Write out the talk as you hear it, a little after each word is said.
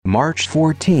March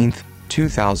 14th,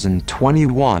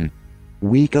 2021.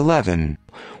 Week 11.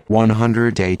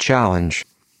 100-Day Challenge.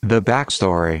 The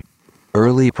Backstory.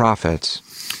 Early Prophets.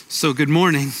 So good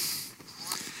morning.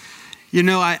 You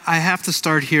know, I have to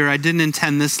start here. I didn't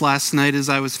intend this last night as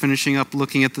I was finishing up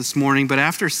looking at this morning, but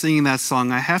after singing that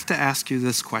song, I have to ask you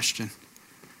this question.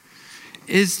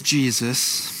 Is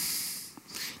Jesus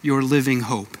your living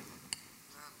hope?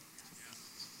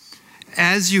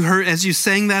 As you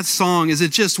sang that song, is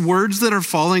it just words that are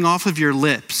falling off of your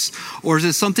lips? Or is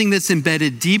it something that's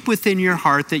embedded deep within your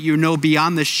heart that you know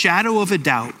beyond the shadow of a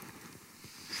doubt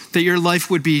that your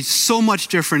life would be so much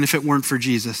different if it weren't for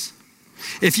Jesus?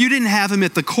 If you didn't have him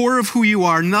at the core of who you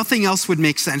are, nothing else would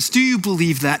make sense. Do you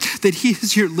believe that he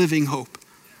is your living hope?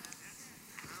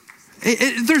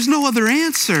 There's no other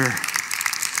answer.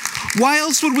 Why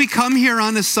else would we come here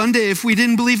on a Sunday if we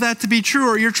didn't believe that to be true,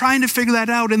 or you're trying to figure that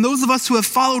out? And those of us who have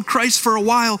followed Christ for a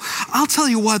while, I'll tell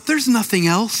you what, there's nothing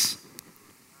else.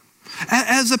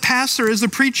 As a pastor, as a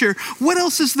preacher, what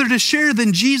else is there to share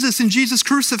than Jesus and Jesus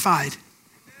crucified?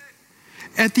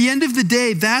 At the end of the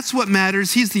day, that's what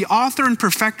matters. He's the author and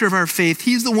perfecter of our faith.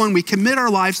 He's the one we commit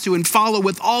our lives to and follow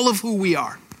with all of who we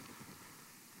are.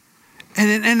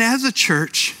 And as a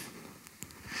church,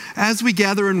 as we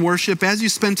gather and worship, as you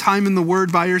spend time in the Word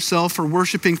by yourself or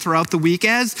worshiping throughout the week,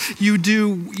 as you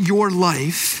do your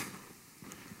life,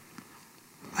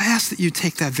 I ask that you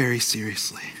take that very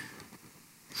seriously.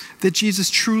 That Jesus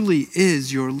truly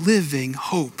is your living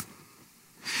hope.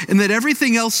 And that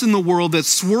everything else in the world that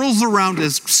swirls around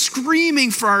us,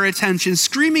 screaming for our attention,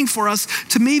 screaming for us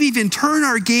to maybe even turn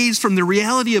our gaze from the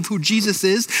reality of who Jesus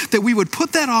is, that we would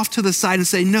put that off to the side and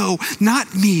say, no,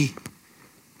 not me.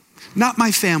 Not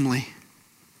my family.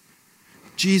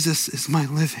 Jesus is my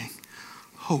living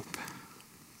hope.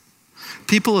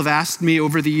 People have asked me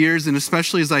over the years, and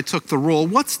especially as I took the role,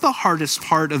 what's the hardest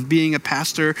part of being a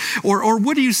pastor? Or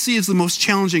what do you see as the most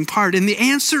challenging part? And the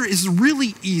answer is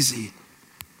really easy.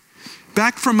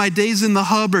 Back from my days in the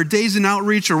hub or days in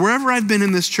outreach or wherever I've been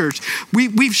in this church,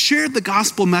 we've shared the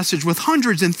gospel message with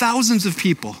hundreds and thousands of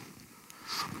people.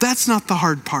 That's not the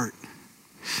hard part.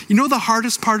 You know the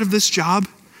hardest part of this job?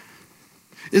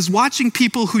 Is watching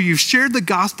people who you've shared the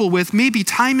gospel with maybe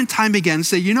time and time again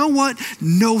say, you know what?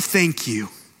 No, thank you.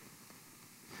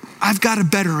 I've got a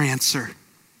better answer.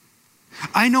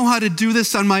 I know how to do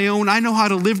this on my own. I know how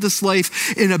to live this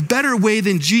life in a better way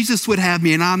than Jesus would have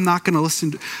me, and I'm not going to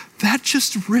listen to. That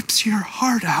just rips your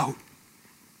heart out.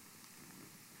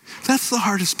 That's the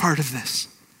hardest part of this.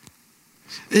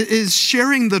 It is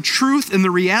sharing the truth and the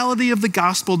reality of the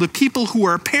gospel to people who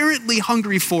are apparently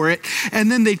hungry for it, and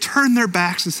then they turn their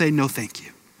backs and say, no, thank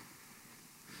you.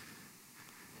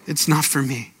 It's not for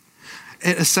me.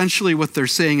 Essentially what they're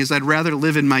saying is, I'd rather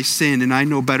live in my sin, and I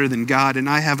know better than God, and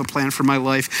I have a plan for my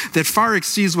life that far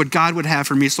exceeds what God would have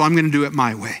for me, so I'm going to do it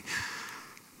my way.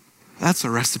 That's a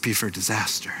recipe for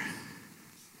disaster.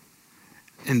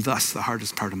 And thus the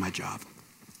hardest part of my job.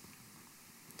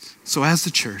 So as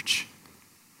a church,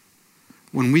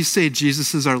 when we say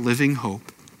Jesus is our living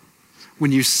hope,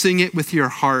 when you sing it with your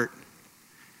heart,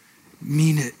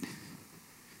 mean it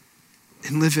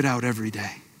and live it out every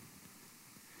day.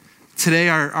 Today,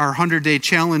 our 100-day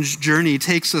challenge journey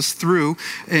takes us through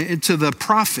to the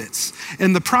prophets.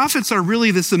 And the prophets are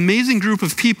really this amazing group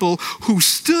of people who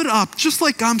stood up, just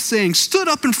like I'm saying, stood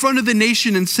up in front of the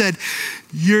nation and said,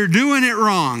 you're doing it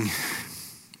wrong.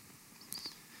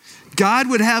 God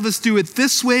would have us do it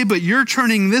this way, but you're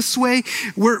turning this way.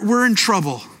 We're in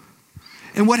trouble.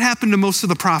 And what happened to most of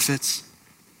the prophets?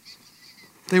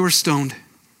 They were stoned.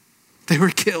 They were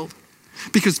killed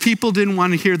because people didn't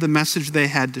want to hear the message they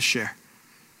had to share.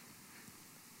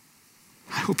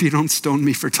 I hope you don't stone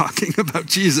me for talking about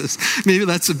Jesus. Maybe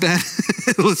that's a bad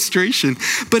illustration.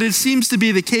 But it seems to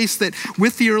be the case that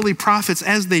with the early prophets,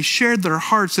 as they shared their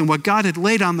hearts and what God had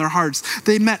laid on their hearts,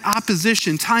 they met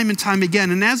opposition time and time again.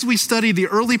 And as we study the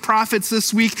early prophets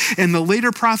this week and the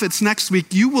later prophets next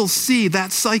week, you will see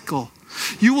that cycle.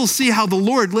 You will see how the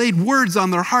Lord laid words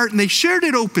on their heart and they shared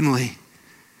it openly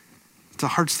to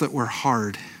hearts that were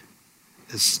hard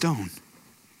as stone.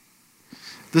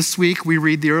 This week, we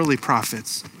read the early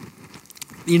prophets.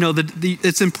 You know,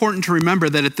 it's important to remember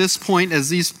that at this point, as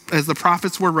the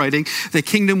prophets were writing, the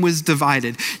kingdom was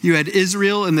divided. You had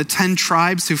Israel, and the 10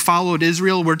 tribes who followed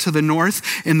Israel were to the north,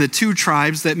 and the 2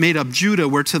 tribes that made up Judah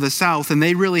were to the south. And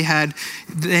they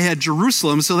had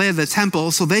Jerusalem, so they had the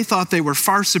temple, so they thought they were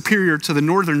far superior to the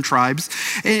northern tribes,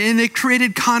 and it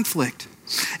created conflict.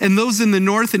 And those in the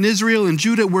north in Israel and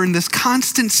Judah were in this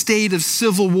constant state of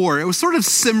civil war. It was sort of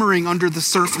simmering under the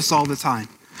surface all the time.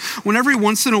 when every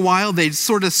once in a while they'd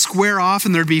sort of square off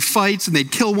and there'd be fights and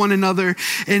they'd kill one another.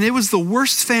 And it was the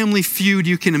worst family feud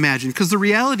you can imagine, because the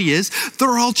reality is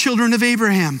they're all children of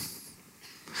Abraham.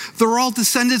 They're all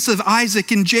descendants of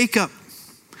Isaac and Jacob.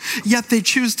 Yet they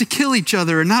choose to kill each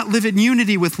other and not live in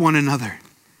unity with one another.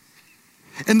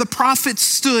 And the prophets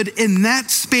stood in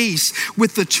that space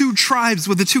with the two tribes,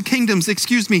 with the two kingdoms,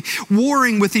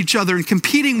 warring with each other and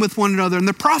competing with one another. And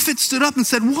the prophets stood up and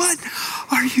said, "What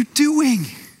are you doing?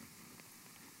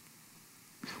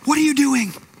 What are you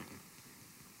doing?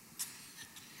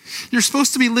 You're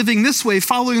supposed to be living this way,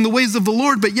 following the ways of the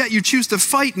Lord, but yet you choose to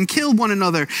fight and kill one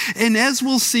another." And as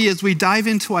we'll see as we dive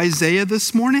into Isaiah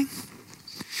this morning,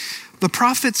 the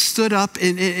prophets stood up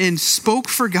and spoke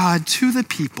for God to the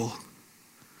people.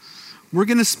 We're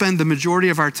going to spend the majority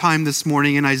of our time this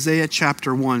morning in Isaiah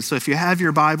chapter 1. So if you have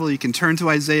your Bible, you can turn to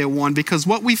Isaiah 1, because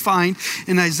what we find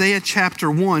in Isaiah chapter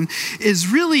 1 is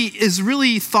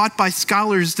really thought by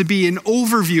scholars to be an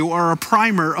overview or a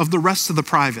primer of the rest of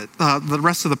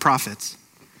the prophets.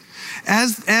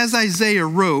 As Isaiah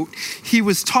wrote, he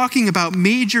was talking about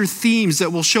major themes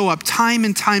that will show up time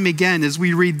and time again as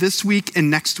we read this week and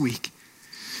next week.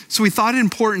 So we thought it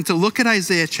important to look at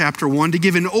Isaiah chapter 1 to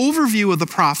give an overview of the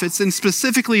prophets, and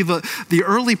specifically the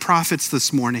early prophets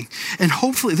this morning. And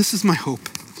hopefully, this is my hope.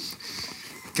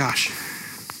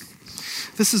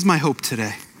 This is my hope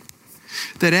today.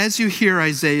 That as you hear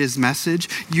Isaiah's message,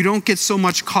 you don't get so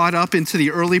much caught up into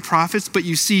the early prophets, but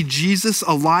you see Jesus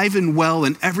alive and well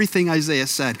in everything Isaiah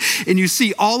said. And you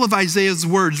see all of Isaiah's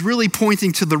words really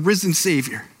pointing to the risen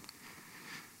Savior.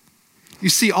 You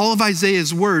see all of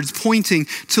Isaiah's words pointing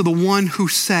to the one who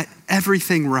set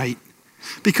everything right.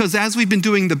 Because as we've been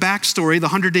doing the backstory, the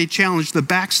 100-day challenge, the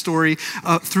backstory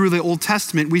through the Old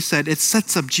Testament, we said it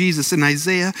sets up Jesus. In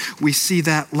Isaiah, we see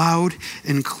that loud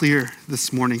and clear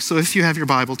this morning. So if you have your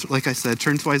Bible, like I said,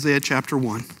 turn to Isaiah chapter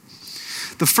 1.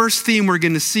 The first theme we're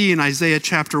going to see in Isaiah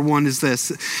chapter 1 is this.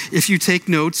 If you take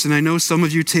notes, and I know some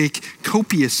of you take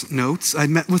copious notes. I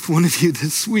met with one of you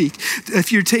this week.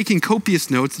 If you're taking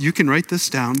copious notes, you can write this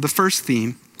down. The first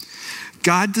theme: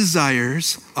 God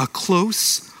desires a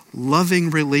close,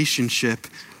 loving relationship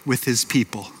with his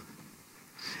people.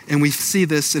 And we see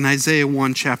this in Isaiah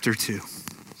 1, chapter 2.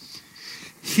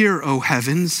 Hear, O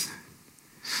heavens,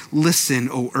 listen,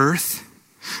 O earth,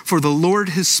 for the Lord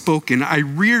has spoken. I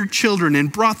reared children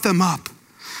and brought them up,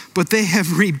 but they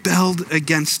have rebelled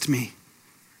against me.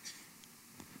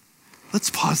 Let's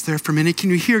pause there for a minute.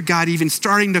 Can you hear God even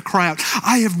starting to cry out?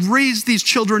 I have raised these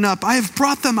children up. I have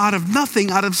brought them out of nothing,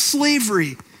 out of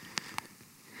slavery.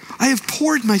 I have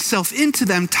poured myself into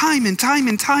them time and time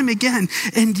and time again,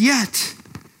 and yet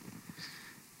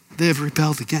they have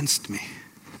rebelled against me.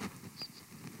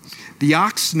 The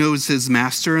ox knows his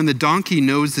master, and the donkey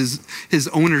knows his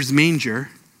owner's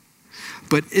manger.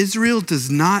 But Israel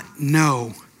does not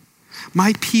know.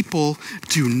 My people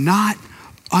do not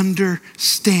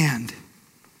understand.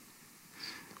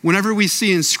 Whenever we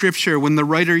see in Scripture, when the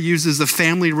writer uses a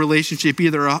family relationship,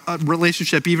 either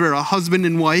a husband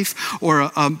and wife or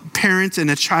a parent and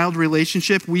a child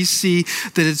relationship, we see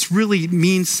that it really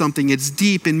means something. It's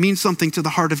deep and means something to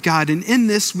the heart of God. And in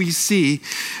this, we see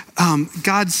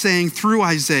God saying through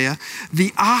Isaiah,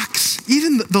 the ox,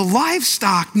 even the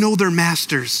livestock know their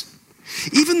masters.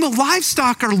 Even the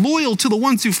livestock are loyal to the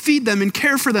ones who feed them and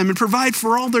care for them and provide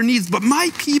for all their needs. But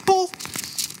my people,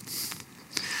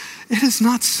 it is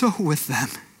not so with them.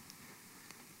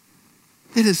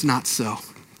 It is not so.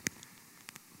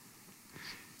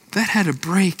 That had to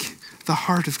break the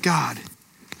heart of God.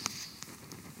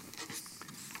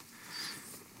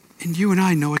 And you and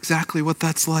I know exactly what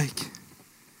that's like.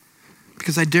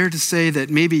 Because I dare to say that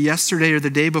maybe yesterday or the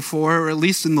day before, or at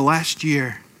least in the last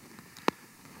year,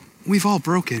 we've all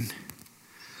broken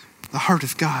the heart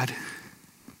of God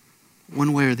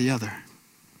one way or the other.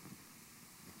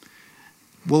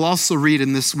 We'll also read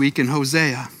in this week in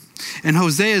Hosea. And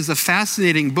Hosea is a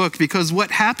fascinating book because what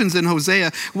happens in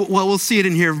Hosea, well, we'll see it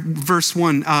in here, verse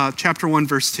 1, chapter 1,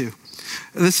 verse 2.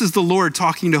 This is the Lord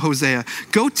talking to Hosea.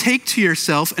 Go take to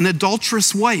yourself an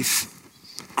adulterous wife.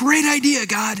 Great idea,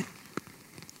 God.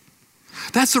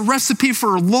 That's a recipe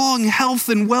for long health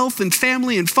and wealth and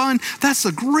family and fun. That's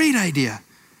a great idea.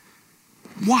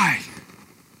 Why?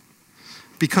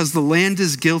 Because the land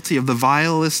is guilty of the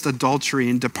vilest adultery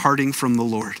in departing from the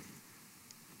Lord.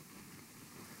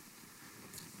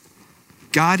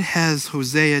 God has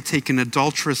Hosea take an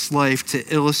adulterous life to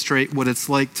illustrate what it's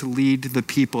like to lead the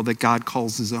people that God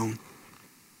calls his own.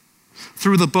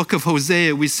 Through the book of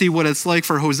Hosea, we see what it's like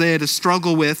for Hosea to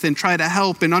struggle with and try to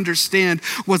help and understand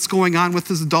what's going on with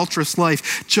his adulterous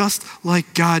life, just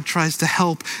like God tries to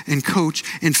help and coach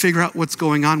and figure out what's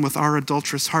going on with our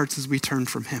adulterous hearts as we turn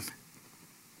from him.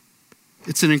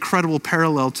 It's an incredible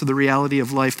parallel to the reality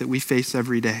of life that we face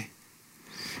every day.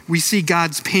 We see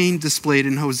God's pain displayed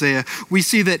in Hosea. We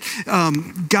see that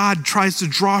God tries to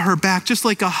draw her back, just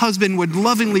like a husband would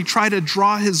lovingly try to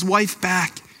draw his wife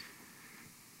back.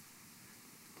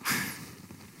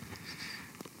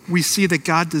 We see that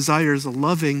God desires a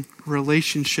loving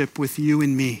relationship with you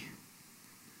and me.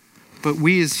 But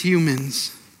we as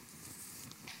humans,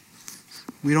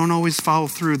 we don't always follow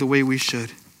through the way we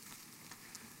should.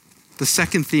 The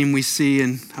second theme we see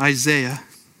in Isaiah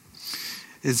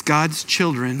is God's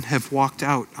children have walked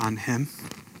out on him.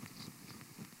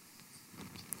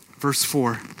 Verse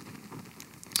 4.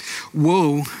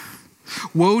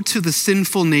 Woe to the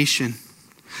sinful nation,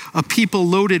 a people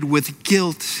loaded with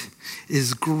guilt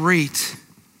is great,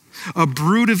 a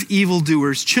brood of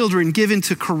evildoers, children given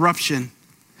to corruption.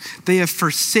 They have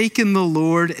forsaken the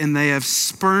Lord, and they have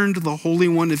spurned the Holy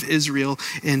One of Israel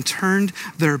and turned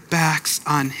their backs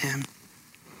on him.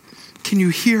 Can you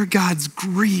hear God's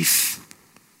grief?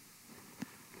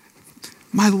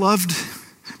 My beloved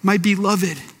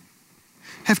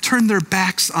have turned their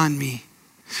backs on me.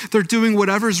 They're doing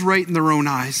whatever's right in their own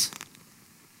eyes.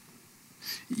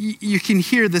 You can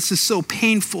hear this is so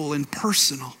painful and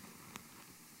personal.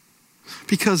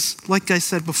 Because, like I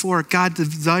said before, God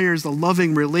desires a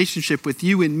loving relationship with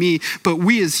you and me, but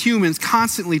we as humans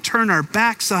constantly turn our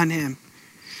backs on him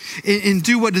and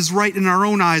do what is right in our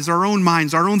own eyes, our own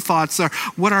minds, our own thoughts,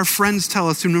 what our friends tell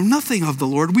us who know nothing of the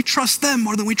Lord. We trust them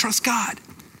more than we trust God.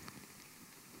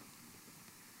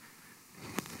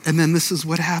 And then this is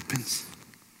what happens.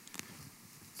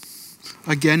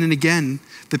 Again and again,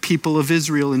 the people of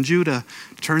Israel and Judah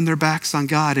turn their backs on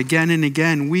God. Again and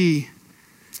again, we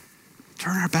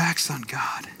turn our backs on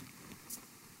God.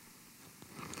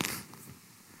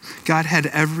 God had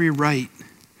every right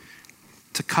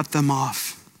to cut them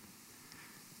off,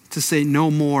 to say, no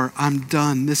more, I'm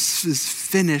done. This is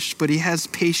finished, but he has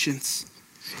patience.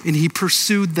 And he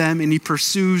pursued them, and he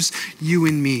pursues you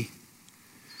and me.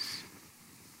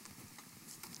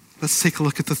 Let's take a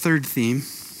look at the third theme.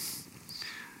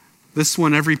 This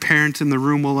one every parent in the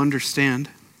room will understand,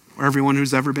 or everyone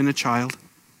who's ever been a child.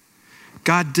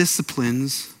 God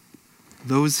disciplines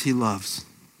those he loves.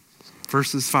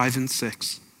 Verses 5 and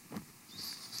 6.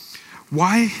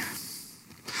 Why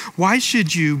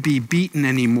should you be beaten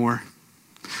anymore?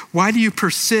 Why do you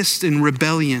persist in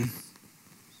rebellion?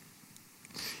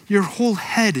 Your whole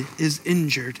head is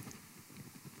injured,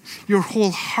 your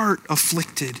whole heart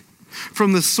afflicted.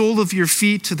 From the sole of your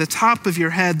feet to the top of your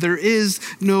head, there is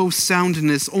no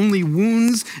soundness, only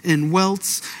wounds and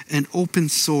welts and open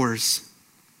sores.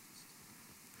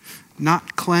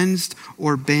 Not cleansed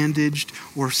or bandaged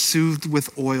or soothed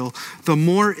with oil. The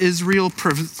more Israel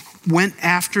went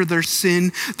after their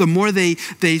sin, the more they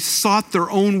sought their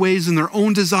own ways and their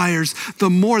own desires, the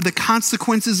more the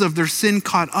consequences of their sin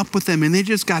caught up with them, and they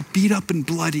just got beat up and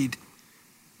bloodied.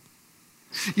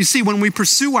 You see, when we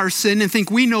pursue our sin and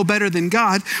think we know better than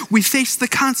God, we face the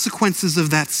consequences of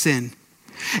that sin.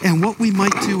 And what we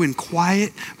might do in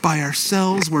quiet by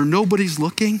ourselves where nobody's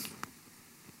looking,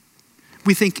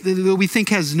 we think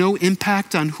has no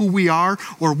impact on who we are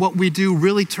or what we do,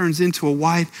 really turns into a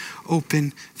wide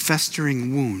open,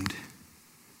 festering wound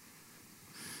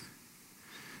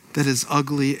that is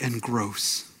ugly and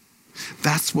gross.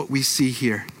 That's what we see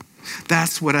here.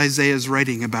 That's what Isaiah is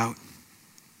writing about.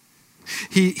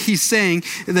 He's saying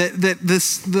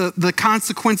that the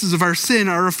consequences of our sin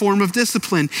are a form of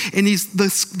discipline. And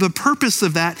the purpose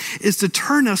of that is to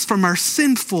turn us from our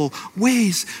sinful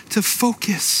ways to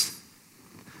focus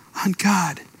on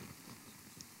God.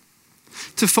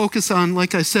 To focus on,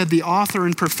 like I said, the author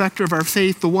and perfecter of our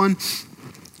faith, the one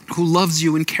who loves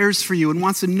you and cares for you and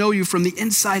wants to know you from the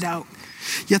inside out.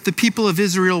 Yet the people of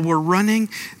Israel were running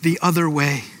the other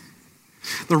way.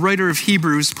 The writer of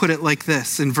Hebrews put it like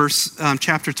this in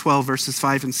chapter 12, verses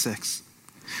 5 and 6.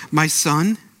 My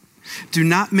son, do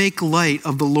not make light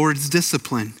of the Lord's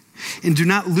discipline, and do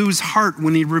not lose heart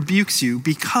when he rebukes you,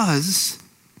 because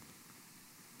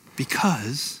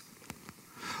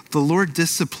the Lord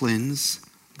disciplines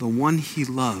the one he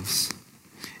loves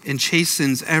and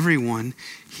chastens everyone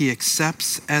he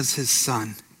accepts as his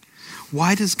son.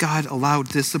 Why does God allow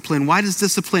discipline? Why does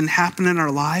discipline happen in our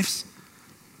lives?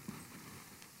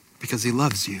 Because he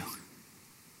loves you.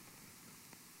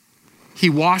 He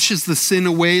washes the sin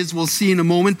away, as we'll see in a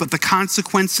moment, but the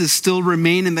consequences still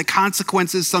remain, and the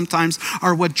consequences sometimes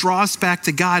are what draw us back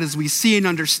to God as we see and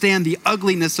understand the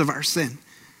ugliness of our sin,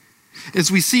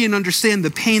 as we see and understand the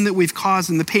pain that we've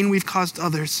caused and the pain we've caused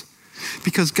others,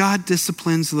 because God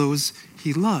disciplines those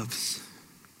he loves.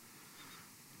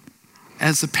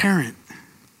 As a parent,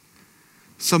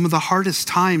 some of the hardest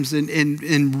times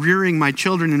in rearing my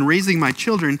children and raising my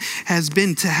children has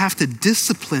been to have to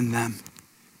discipline them,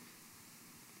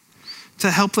 to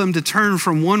help them to turn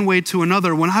from one way to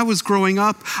another. When I was growing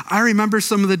up, I remember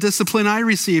some of the discipline I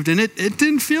received, and it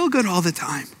didn't feel good all the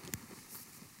time.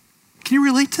 Can you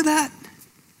relate to that?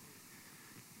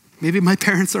 Maybe my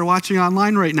parents are watching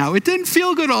online right now. It didn't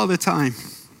feel good all the time.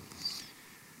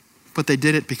 But they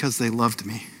did it because they loved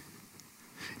me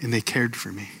and they cared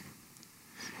for me.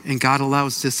 And God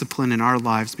allows discipline in our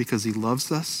lives because he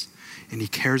loves us and he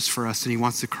cares for us and he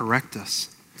wants to correct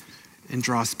us and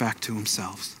draw us back to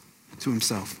himself.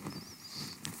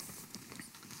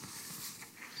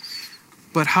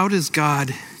 But how does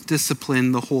God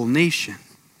discipline the whole nation?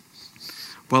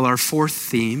 Well, our fourth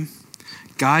theme,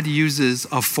 God uses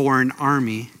a foreign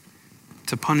army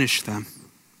to punish them.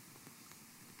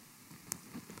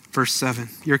 Verse 7,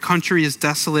 your country is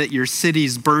desolate, your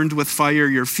cities burned with fire,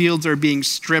 your fields are being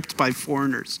stripped by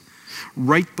foreigners.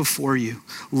 Right before you,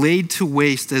 laid to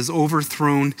waste as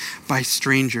overthrown by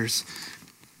strangers.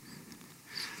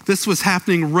 This was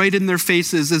happening right in their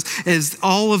faces as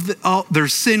all their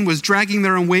sin was dragging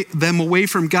them away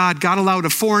from God. God allowed a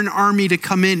foreign army to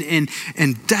come in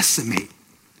and decimate.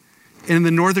 And in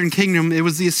the northern kingdom, it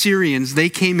was the Assyrians. They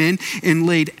came in and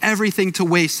laid everything to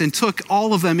waste and took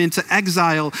all of them into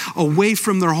exile away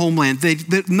from their homeland.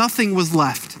 Nothing was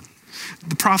left.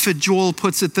 The prophet Joel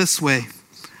puts it this way.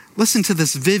 Listen to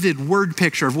this vivid word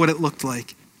picture of what it looked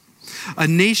like. A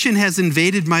nation has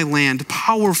invaded my land,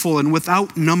 powerful and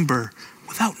without number.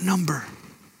 Without number.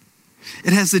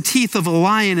 It has the teeth of a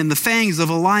lion and the fangs of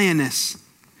a lioness.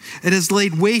 It has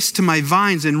laid waste to my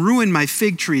vines and ruined my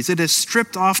fig trees. It has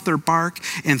stripped off their bark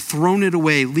and thrown it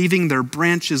away, leaving their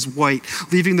branches white,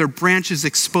 leaving their branches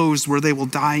exposed where they will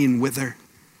die and wither.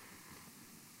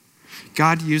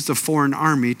 God used a foreign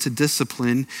army to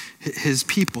discipline his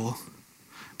people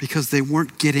because they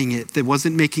weren't getting it. It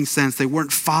wasn't making sense. They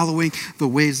weren't following the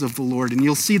ways of the Lord. And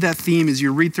you'll see that theme as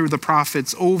you read through the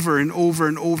prophets over and over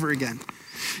and over again.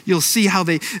 You'll see how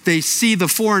they see the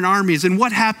foreign armies. And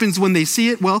what happens when they see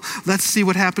it? Well, let's see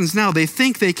what happens now. They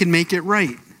think they can make it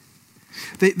right.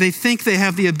 They think they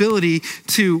have the ability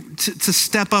to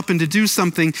step up and to do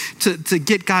something to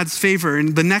get God's favor.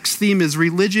 And the next theme is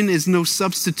religion is no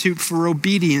substitute for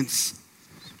obedience.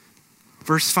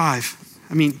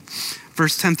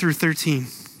 Verse 10 through 13.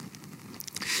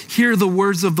 Hear the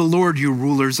words of the Lord, you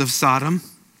rulers of Sodom.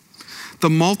 The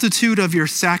multitude of your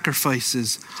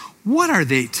sacrifices, what are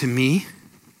they to me?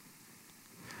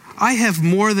 I have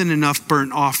more than enough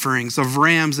burnt offerings of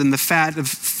rams and the fat of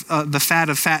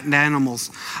fattened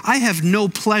animals. I have no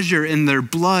pleasure in their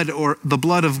blood or the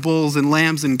blood of bulls and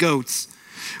lambs and goats.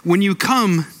 When you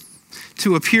come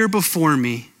to appear before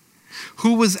me,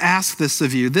 who was asked this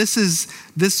of you? This is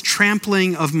this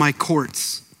trampling of my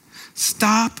courts.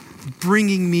 Stop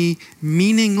bringing me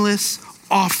meaningless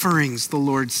offerings, the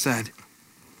Lord said.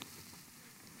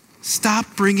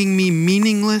 Stop bringing me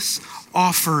meaningless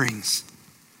offerings.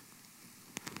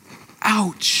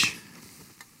 Ouch.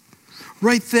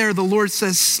 Right there, the Lord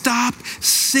says, stop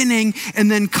sinning and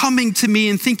then coming to me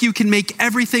and think you can make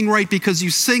everything right because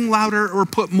you sing louder or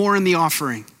put more in the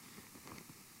offering.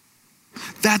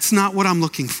 That's not what I'm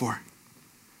looking for.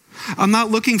 I'm not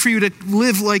looking for you to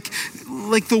live like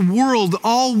the world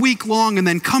all week long and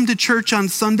then come to church on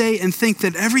Sunday and think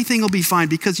that everything will be fine,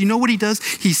 because you know what he does?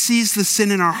 He sees the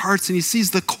sin in our hearts and he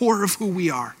sees the core of who we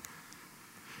are.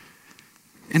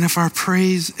 And if our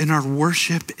praise and our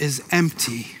worship is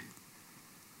empty,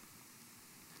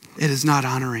 it is not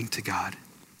honoring to God.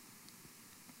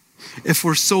 If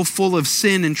we're so full of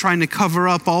sin and trying to cover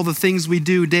up all the things we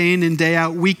do day in and day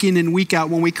out, week in and week out,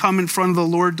 when we come in front of the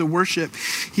Lord to worship,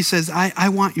 he says, I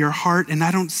want your heart, and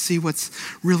I don't see what's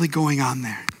really going on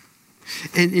there.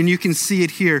 And you can see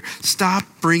it here. Stop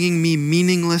bringing me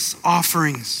meaningless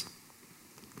offerings.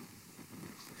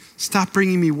 Stop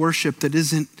bringing me worship that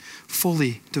isn't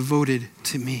fully devoted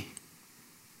to me.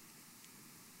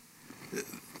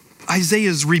 Isaiah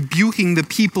is rebuking the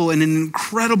people in an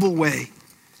incredible way.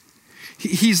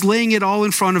 He's laying it all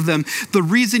in front of them. The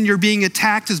reason you're being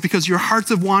attacked is because your hearts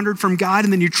have wandered from God,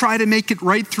 and then you try to make it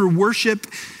right through worship,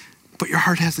 but your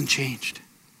heart hasn't changed.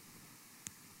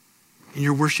 And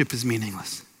your worship is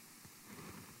meaningless.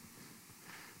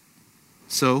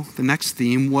 So the next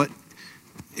theme, what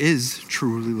is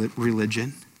true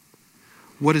religion.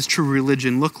 What does true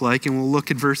religion look like? And we'll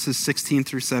look at verses 16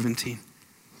 through 17.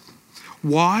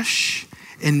 Wash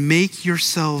and make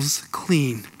yourselves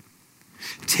clean.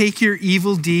 Take your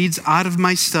evil deeds out of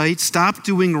my sight. Stop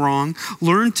doing wrong.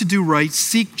 Learn to do right.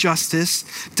 Seek justice.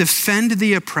 Defend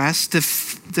the oppressed.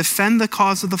 Defend the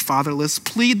cause of the fatherless.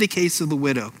 Plead the case of the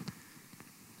widow.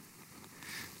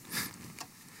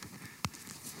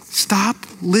 Stop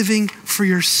living for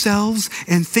yourselves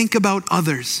and think about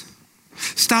others.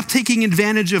 Stop taking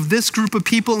advantage of this group of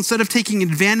people. Instead of taking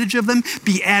advantage of them,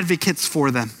 be advocates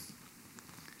for them.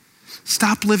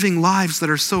 Stop living lives that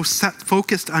are so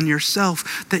focused on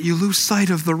yourself that you lose sight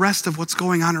of the rest of what's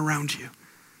going on around you.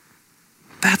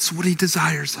 That's what he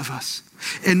desires of us.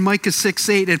 In Micah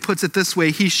 6:8, it puts it this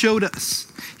way. He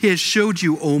has showed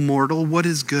you, O mortal, what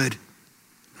is good.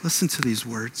 Listen to these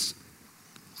words.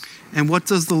 And what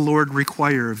does the Lord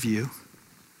require of you?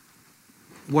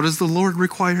 What does the Lord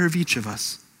require of each of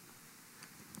us?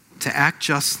 To act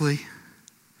justly,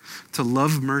 to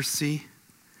love mercy,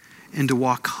 and to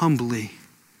walk humbly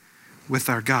with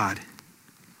our God.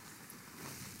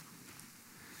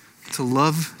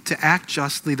 To act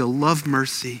justly, to love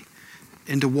mercy,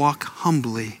 and to walk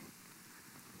humbly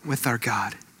with our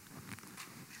God.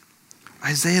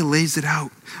 Isaiah lays it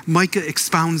out. Micah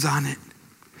expounds on it.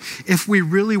 If we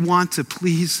really want to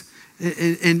please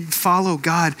and follow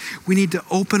God, we need to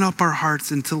open up our hearts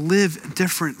and to live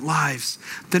different lives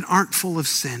that aren't full of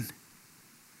sin,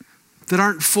 that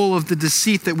aren't full of the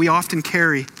deceit that we often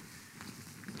carry.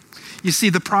 You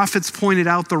see, the prophets pointed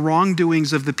out the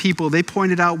wrongdoings of the people. They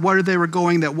pointed out where they were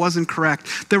going that wasn't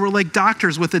correct. They were like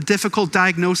doctors with a difficult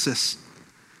diagnosis.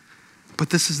 But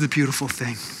this is the beautiful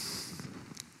thing.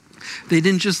 They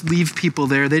didn't just leave people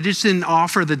there. They just didn't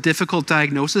offer the difficult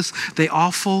diagnosis. They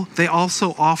also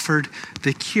offered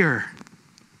the cure.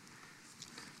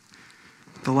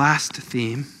 The last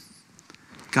theme,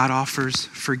 God offers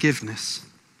forgiveness.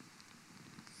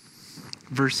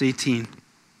 Verse 18.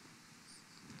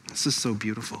 This is so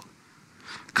beautiful.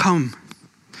 Come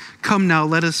now,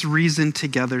 let us reason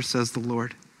together, says the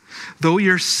Lord. Though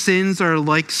your sins are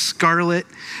like scarlet,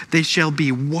 they shall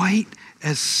be white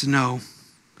as snow.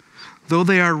 Though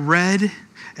they are red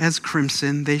as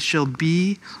crimson, they shall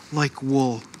be like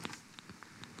wool.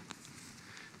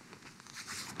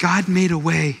 God made a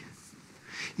way.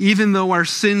 Even though our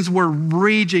sins were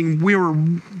raging, we were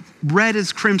red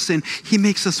as crimson, he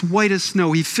makes us white as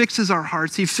snow. He fixes our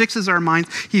hearts. He fixes our minds.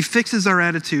 He fixes our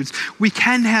attitudes. We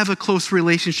can have a close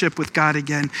relationship with God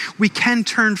again. We can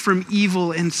turn from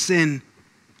evil and sin.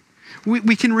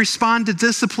 We can respond to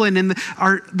discipline and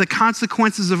the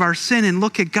consequences of our sin and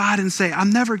look at God and say, I'm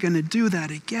never going to do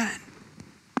that again.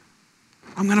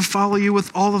 I'm going to follow you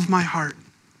with all of my heart.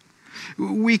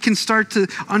 We can start to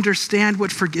understand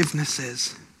what forgiveness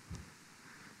is.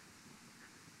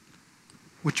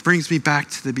 Which brings me back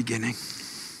to the beginning.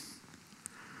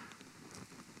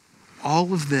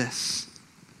 All of this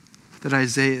that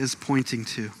Isaiah is pointing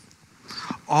to,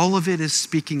 all of it is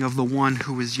speaking of the one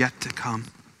who is yet to come.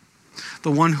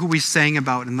 The one who we sang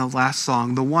about in the last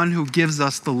song, the one who gives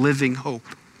us the living hope.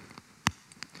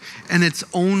 And it's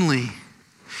only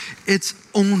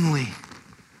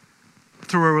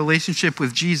through a relationship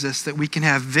with Jesus that we can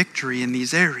have victory in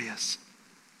these areas.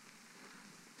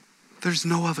 There's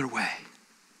no other way.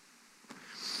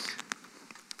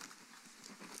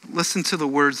 Listen to the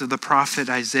words of the prophet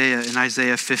Isaiah in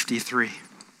Isaiah 53.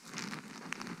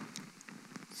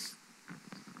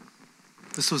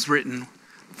 This was written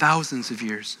thousands of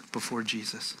years before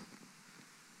Jesus.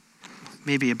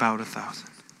 Maybe about 1,000.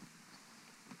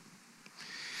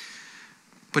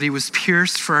 But he was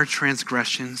pierced for our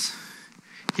transgressions.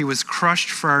 He was crushed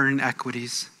for our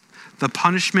iniquities. The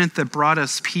punishment that brought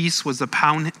us peace was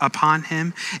upon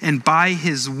him, and by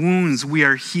his wounds we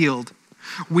are healed.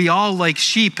 We all, like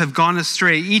sheep, have gone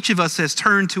astray. Each of us has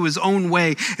turned to his own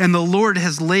way, and the Lord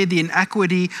has laid the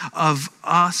iniquity of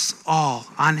us all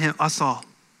on him, us all.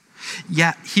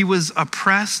 Yet he was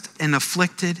oppressed and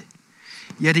afflicted,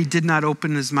 yet he did not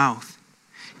open his mouth.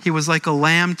 He was like a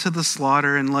lamb to the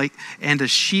slaughter, and a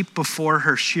sheep before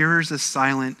her shearers is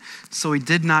silent, so he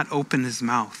did not open his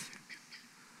mouth.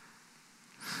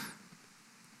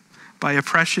 By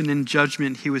oppression and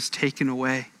judgment he was taken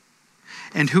away.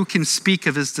 And who can speak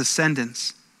of his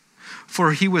descendants?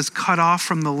 For he was cut off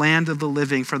from the land of the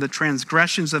living. For the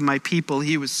transgressions of my people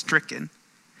he was stricken.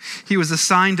 He was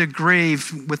assigned a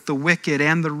grave with the wicked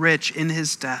and the rich in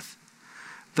his death,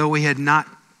 though he had not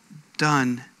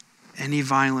done any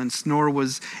violence, nor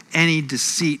was any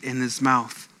deceit in his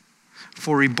mouth.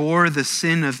 For he bore the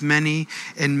sin of many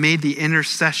and made the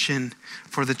intercession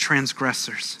for the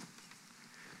transgressors.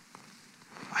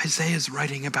 Isaiah is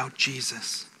writing about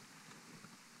Jesus.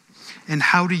 And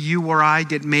how do you or I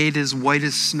get made as white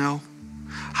as snow?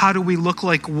 How do we look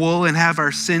like wool and have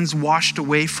our sins washed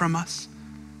away from us?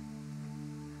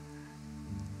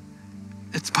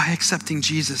 It's by accepting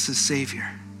Jesus as Savior.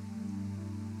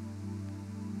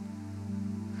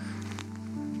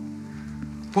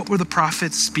 What were the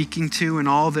prophets speaking to in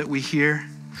all that we hear?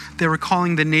 They were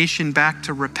calling the nation back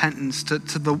to repentance,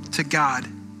 to God.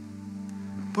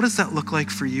 What does that look like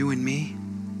for you and me?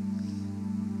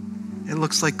 It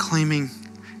looks like claiming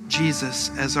Jesus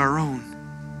as our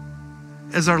own,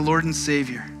 as our Lord and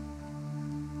Savior.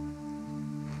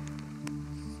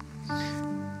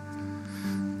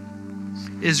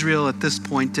 Israel at this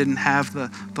point didn't have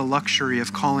the luxury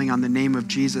of calling on the name of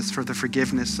Jesus for the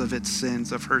forgiveness of its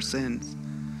sins, of her sins.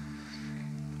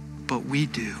 But we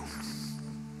do.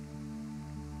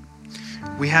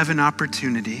 We have an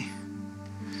opportunity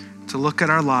to look at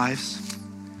our lives,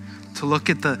 to look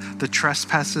at the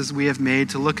trespasses we have made,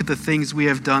 to look at the things we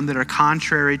have done that are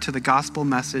contrary to the gospel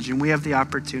message, and we have the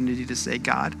opportunity to say,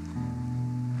 God,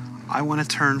 I want to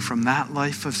turn from that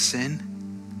life of sin,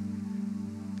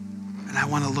 and I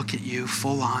want to look at you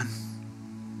full on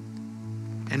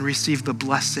and receive the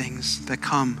blessings that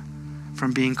come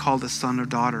from being called a son or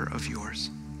daughter of yours,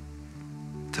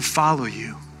 to follow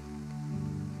you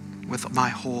with my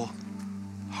whole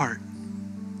heart.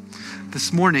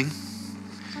 This morning,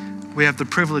 we have the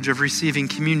privilege of receiving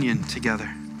communion together,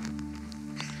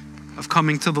 of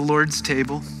coming to the Lord's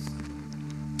table,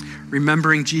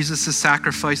 remembering Jesus'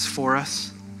 sacrifice for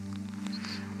us,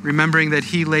 remembering that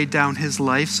he laid down his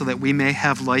life so that we may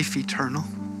have life eternal.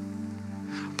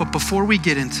 But before we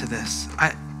get into this,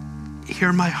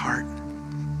 hear my heart.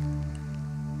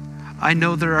 I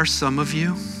know there are some of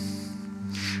you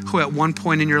who at one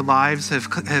point in your lives have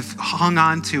hung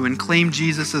on to and claimed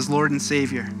Jesus as Lord and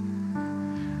Savior,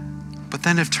 but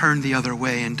then have turned the other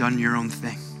way and done your own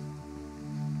thing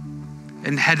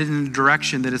and headed in a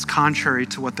direction that is contrary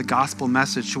to what the gospel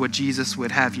message, to what Jesus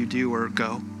would have you do or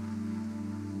go.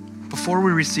 Before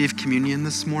we receive communion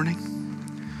this morning,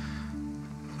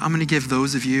 I'm going to give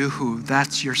those of you who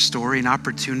that's your story an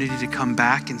opportunity to come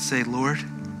back and say, Lord,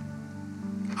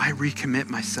 I recommit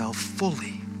myself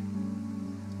fully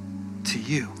to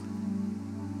you.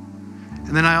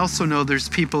 And then I also know there's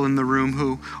people in the room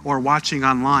who are watching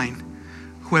online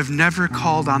who have never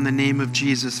called on the name of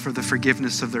Jesus for the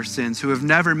forgiveness of their sins, who have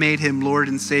never made him Lord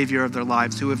and Savior of their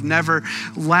lives, who have never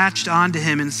latched onto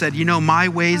him and said, you know, my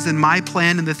ways and my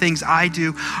plan and the things I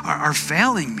do are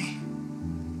failing me.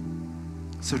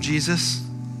 So Jesus,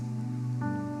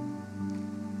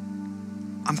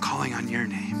 I'm calling on your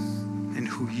name and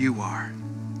who you are.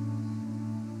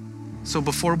 So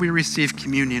before we receive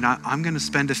communion, I'm going to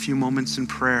spend a few moments in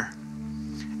prayer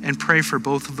and pray for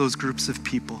both of those groups of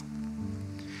people.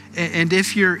 And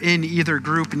if you're in either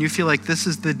group and you feel like this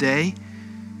is the day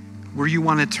where you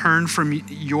want to turn from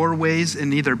your ways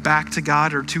and either back to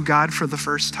God or to God for the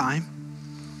first time,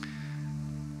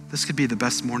 this could be the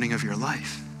best morning of your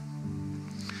life.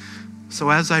 So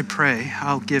as I pray,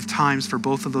 I'll give times for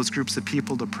both of those groups of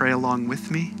people to pray along with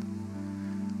me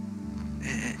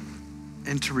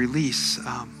and to release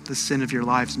the sin of your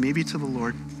lives, maybe to the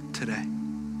Lord today.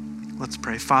 Let's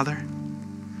pray. Father,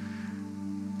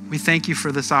 we thank you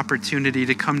for this opportunity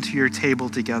to come to your table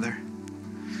together,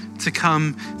 to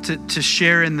come to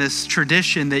share in this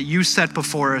tradition that you set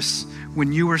before us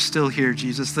when you were still here,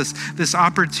 Jesus, this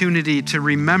opportunity to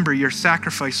remember your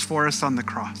sacrifice for us on the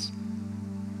cross.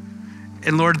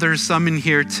 And Lord, there's some in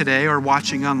here today or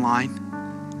watching online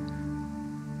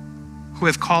who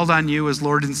have called on you as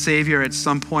Lord and Savior at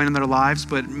some point in their lives,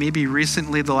 but maybe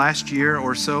recently, the last year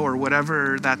or so, or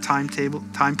whatever that time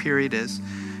period is,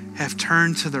 have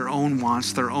turned to their own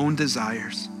wants, their own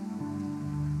desires.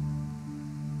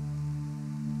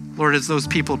 Lord, as those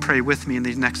people pray with me in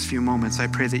these next few moments, I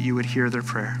pray that you would hear their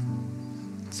prayer.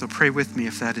 So pray with me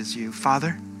if that is you.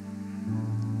 Father,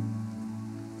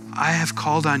 I have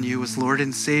called on you as Lord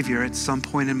and Savior at some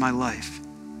point in my life,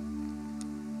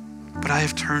 but I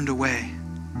have turned away.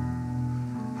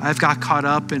 I've got caught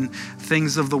up in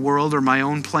things of the world or my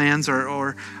own plans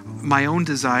or my own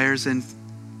desires and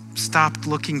stopped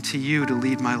looking to you to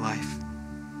lead my life.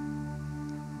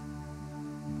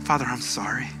 Father, I'm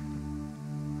sorry.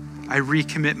 I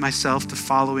recommit myself to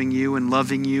following you and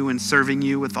loving you and serving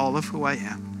you with all of who I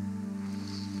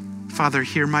am. Father,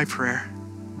 hear my prayer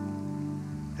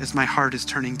as my heart is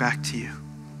turning back to you.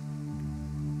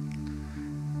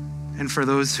 And for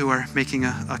those who are making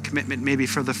a commitment, maybe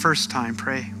for the first time,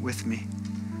 pray with me.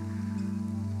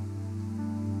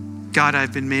 God,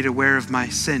 I've been made aware of my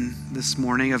sin this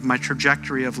morning, of my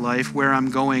trajectory of life, where I'm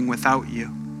going without you.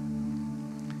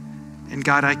 And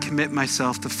God, I commit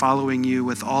myself to following you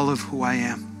with all of who I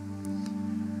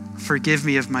am. Forgive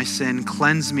me of my sin.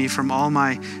 Cleanse me from all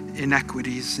my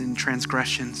inequities and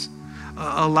transgressions.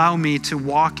 Allow me to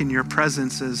walk in your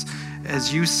presence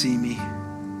as you see me,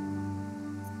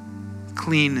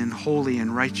 clean and holy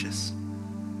and righteous.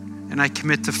 And I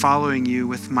commit to following you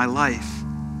with my life.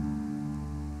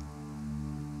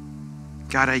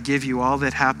 God, I give you all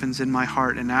that happens in my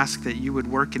heart and ask that you would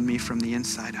work in me from the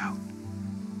inside out.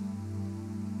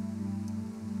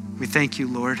 We thank you,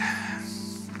 Lord.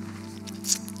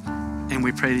 And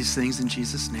we pray these things in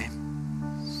Jesus' name.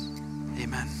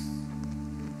 Amen.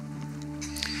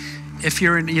 If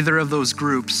you're in either of those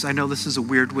groups, I know this is a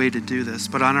weird way to do this,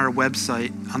 but on our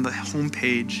website, on the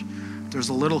homepage, there's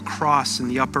a little cross in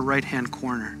the upper right-hand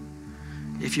corner.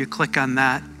 If you click on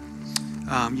that,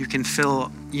 you can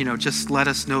just let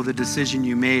us know the decision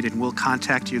you made, and we'll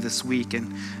contact you this week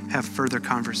and have further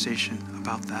conversation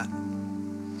about that.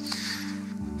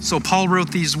 So Paul wrote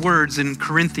these words in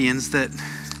Corinthians that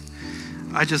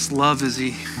I just love as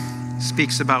he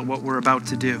speaks about what we're about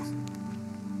to do.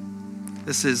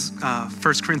 This is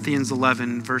 1 Corinthians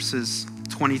 11, verses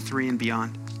 23 and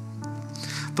beyond.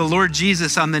 The Lord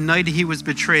Jesus, on the night he was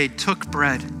betrayed, took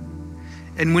bread.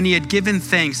 And when he had given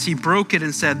thanks, he broke it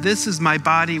and said, "This is my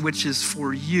body, which is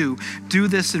for you. Do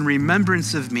this in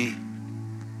remembrance of me."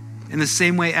 In the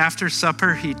same way, after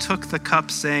supper, he took the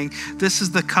cup, saying, "This is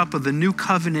the cup of the new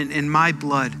covenant in my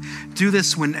blood. Do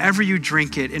this whenever you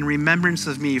drink it in remembrance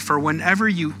of me. For whenever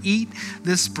you eat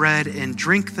this bread and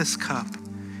drink this cup,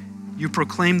 you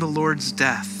proclaim the Lord's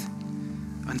death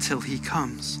until he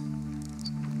comes."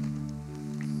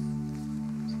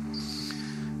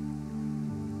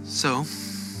 So,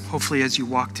 hopefully as you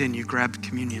walked in, you grabbed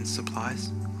communion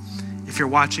supplies. If you're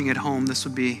watching at home, this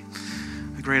would be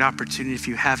a great opportunity, if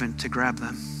you haven't, to grab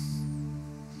them.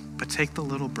 But take the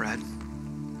little bread.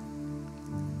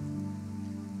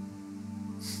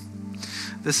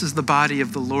 This is the body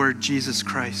of the Lord Jesus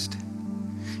Christ,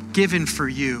 given for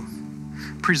you.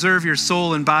 Preserve your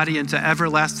soul and body into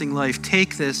everlasting life.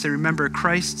 Take this and remember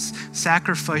Christ's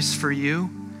sacrifice for you,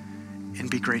 and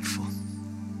be grateful.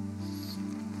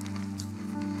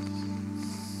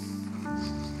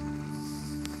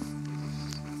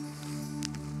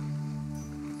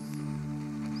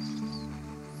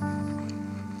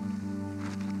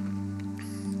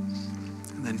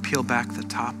 And then peel back the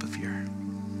top of your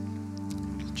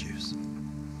juice.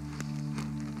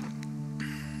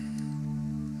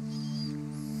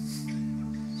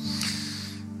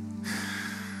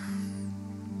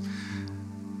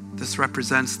 This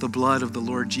represents the blood of the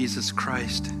Lord Jesus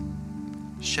Christ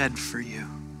shed for you.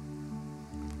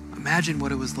 Imagine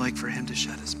what it was like for him to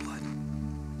shed his blood.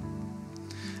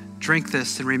 Drink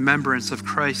this in remembrance of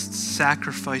Christ's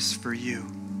sacrifice for you,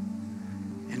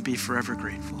 and be forever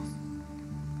grateful.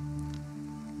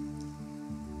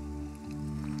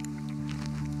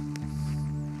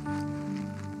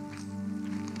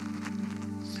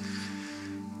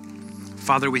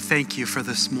 Father, we thank you for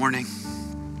this morning,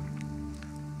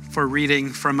 for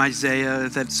reading from Isaiah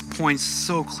that points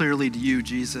so clearly to you,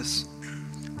 Jesus.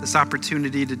 This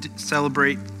opportunity to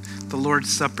celebrate the Lord's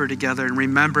Supper together in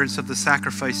remembrance of the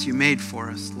sacrifice you made for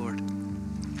us, Lord.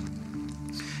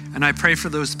 And I pray for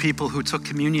those people who took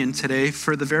communion today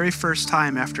for the very first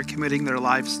time after committing their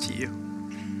lives to you.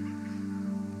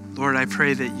 Lord, I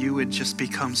pray that you would just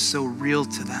become so real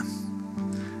to them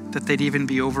that they'd even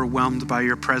be overwhelmed by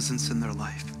your presence in their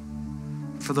life.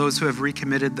 For those who have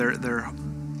recommitted their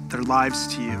lives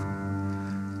to you,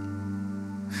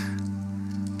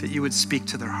 that you would speak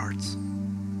to their hearts.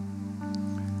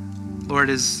 Lord,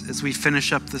 as we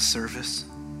finish up this service,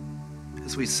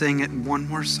 as we sing it one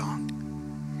more song,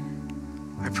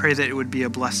 I pray that it would be a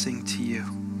blessing to you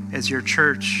as your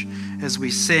church, as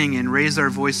we sing and raise our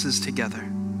voices together,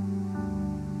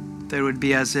 that it would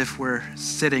be as if we're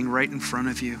sitting right in front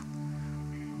of you,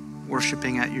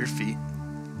 worshiping at your feet.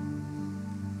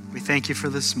 We thank you for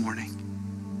this morning,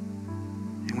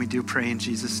 and we do pray in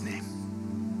Jesus' name.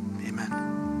 Amen.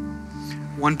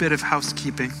 One bit of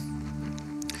housekeeping.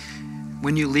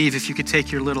 When you leave, if you could take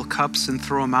your little cups and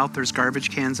throw them out, there's garbage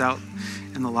cans out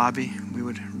in the lobby. We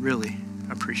would really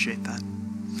appreciate that.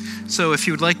 So if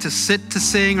you would like to sit to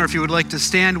sing, or if you would like to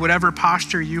stand, whatever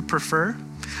posture you prefer,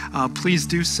 please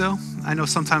do so. I know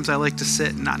sometimes I like to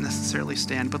sit and not necessarily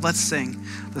stand, but let's sing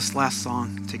this last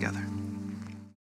song together.